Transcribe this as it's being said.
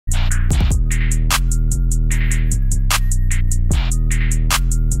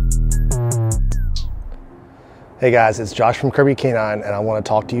Hey guys, it's Josh from Kirby K9 and I want to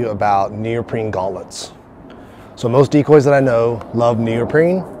talk to you about neoprene gauntlets. So most decoys that I know love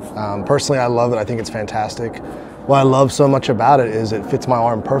neoprene. Personally, I love it. I think it's fantastic. What I love so much about it is it fits my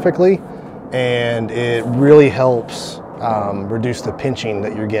arm perfectly and it really helps reduce the pinching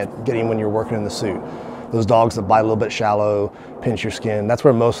that you're getting when you're working in the suit. Those dogs that bite a little bit shallow, pinch your skin, that's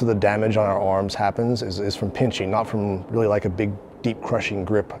where most of the damage on our arms happens is from pinching, not from really like a big, deep crushing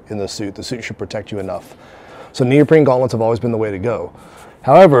grip in the suit. The suit should protect you enough. So neoprene gauntlets have always been the way to go.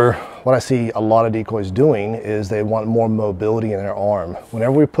 However, what I see a lot of decoys doing is they want more mobility in their arm.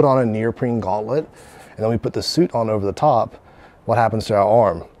 Whenever we put on a neoprene gauntlet and then we put the suit on over the top, what happens to our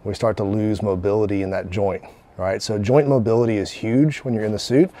arm? We start to lose mobility in that joint, right? So joint mobility is huge when you're in the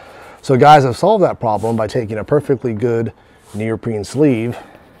suit. So guys have solved that problem by taking a perfectly good neoprene sleeve,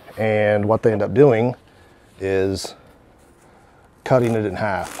 and what they end up doing is cutting it in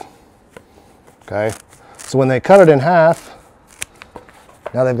half, okay? So when they cut it in half,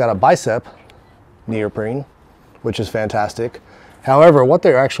 now they've got a bicep neoprene, which is fantastic. However, what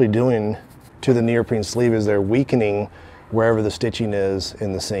they're actually doing to the neoprene sleeve is they're weakening wherever the stitching is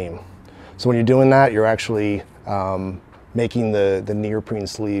in the seam. So when you're doing that, you're actually making the neoprene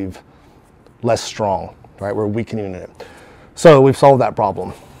sleeve less strong, right? We're weakening it. So we've solved that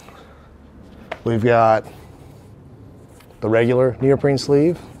problem. We've got the regular neoprene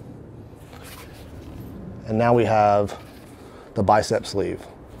sleeve, and now we have the bicep sleeve,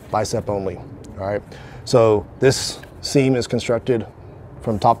 bicep only, all right? So this seam is constructed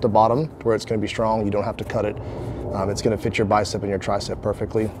from top to bottom where it's gonna be strong. You don't have to cut it. It's gonna fit your bicep and your tricep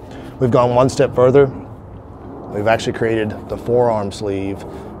perfectly. We've gone one step further. We've actually created the forearm sleeve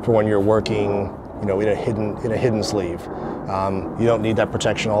for when you're working, you know, in a hidden sleeve. You don't need that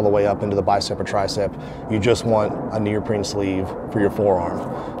protection all the way up into the bicep or tricep. You just want a neoprene sleeve for your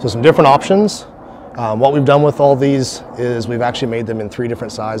forearm. So some different options. What we've done with all these is we've actually made them in 3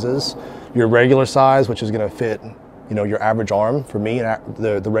 different sizes. Your regular size, which is gonna fit, you know, your average arm. For me,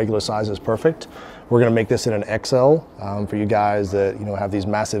 the regular size is perfect. We're gonna make this in an XL for you guys that, you know, have these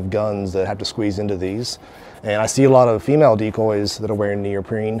massive guns that have to squeeze into these. And I see a lot of female decoys that are wearing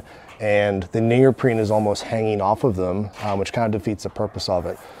neoprene, and the neoprene is almost hanging off of them, which kind of defeats the purpose of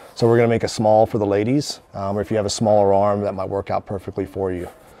it. So we're gonna make a small for the ladies, or if you have a smaller arm, that might work out perfectly for you.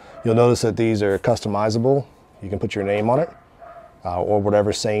 You'll notice that these are customizable. You can put your name on it, or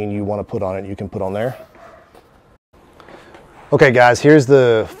whatever saying you want to put on it, you can put on there. Okay guys, here's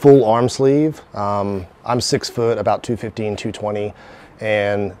the full arm sleeve. I'm 6 foot, about 215, 220,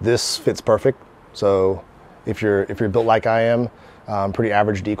 and this fits perfect. So if you're built like I am, pretty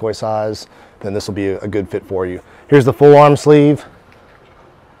average decoy size, then this will be a good fit for you. Here's the full arm sleeve.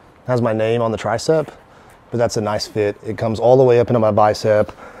 It has my name on the tricep, but that's a nice fit. It comes all the way up into my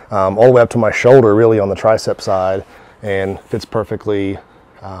bicep, all the way up to my shoulder, really on the tricep side, and fits perfectly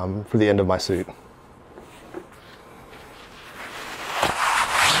for the end of my suit.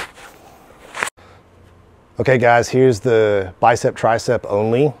 Okay guys, here's the bicep tricep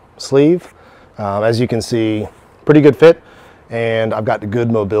only sleeve. As you can see, pretty good fit, and I've got the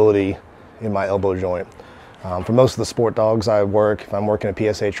good mobility in my elbow joint. For most of the sport dogs I work, if I'm working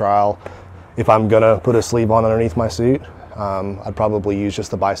a PSA trial, if I'm gonna put a sleeve on underneath my suit, I'd probably use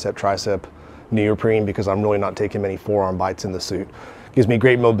just the bicep tricep neoprene because I'm really not taking many forearm bites in the suit. Gives me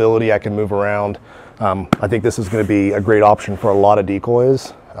great mobility, I can move around. I think this is gonna be a great option for a lot of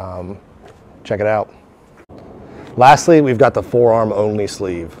decoys. Check it out. Lastly, we've got the forearm only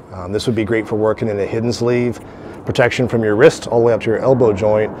sleeve. This would be great for working in a hidden sleeve, protection from your wrist all the way up to your elbow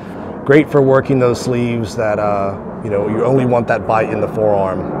joint. Great for working those sleeves that you know, you only want that bite in the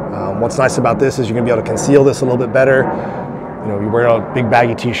forearm. What's nice about this is you're gonna be able to conceal this a little bit better. You know, you're wearing a big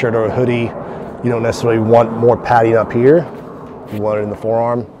baggy t-shirt or a hoodie, you don't necessarily want more padding up here. If you want it in the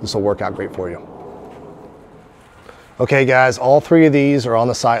forearm, this will work out great for you. Okay guys, all 3 of these are on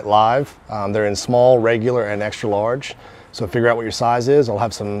the site live. They're in small, regular, and extra large. So figure out what your size is. I'll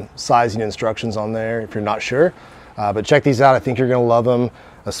have some sizing instructions on there if you're not sure. But check these out, I think you're gonna love them,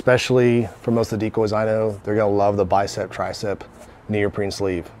 especially for most of the decoys I know. They're gonna love the bicep tricep neoprene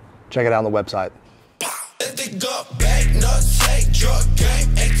sleeve. Check it out on the website. Drug game,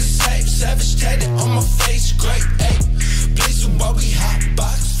 ain't the same. Savage tatted on my face, great, ayy. Please, while we hot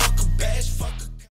box.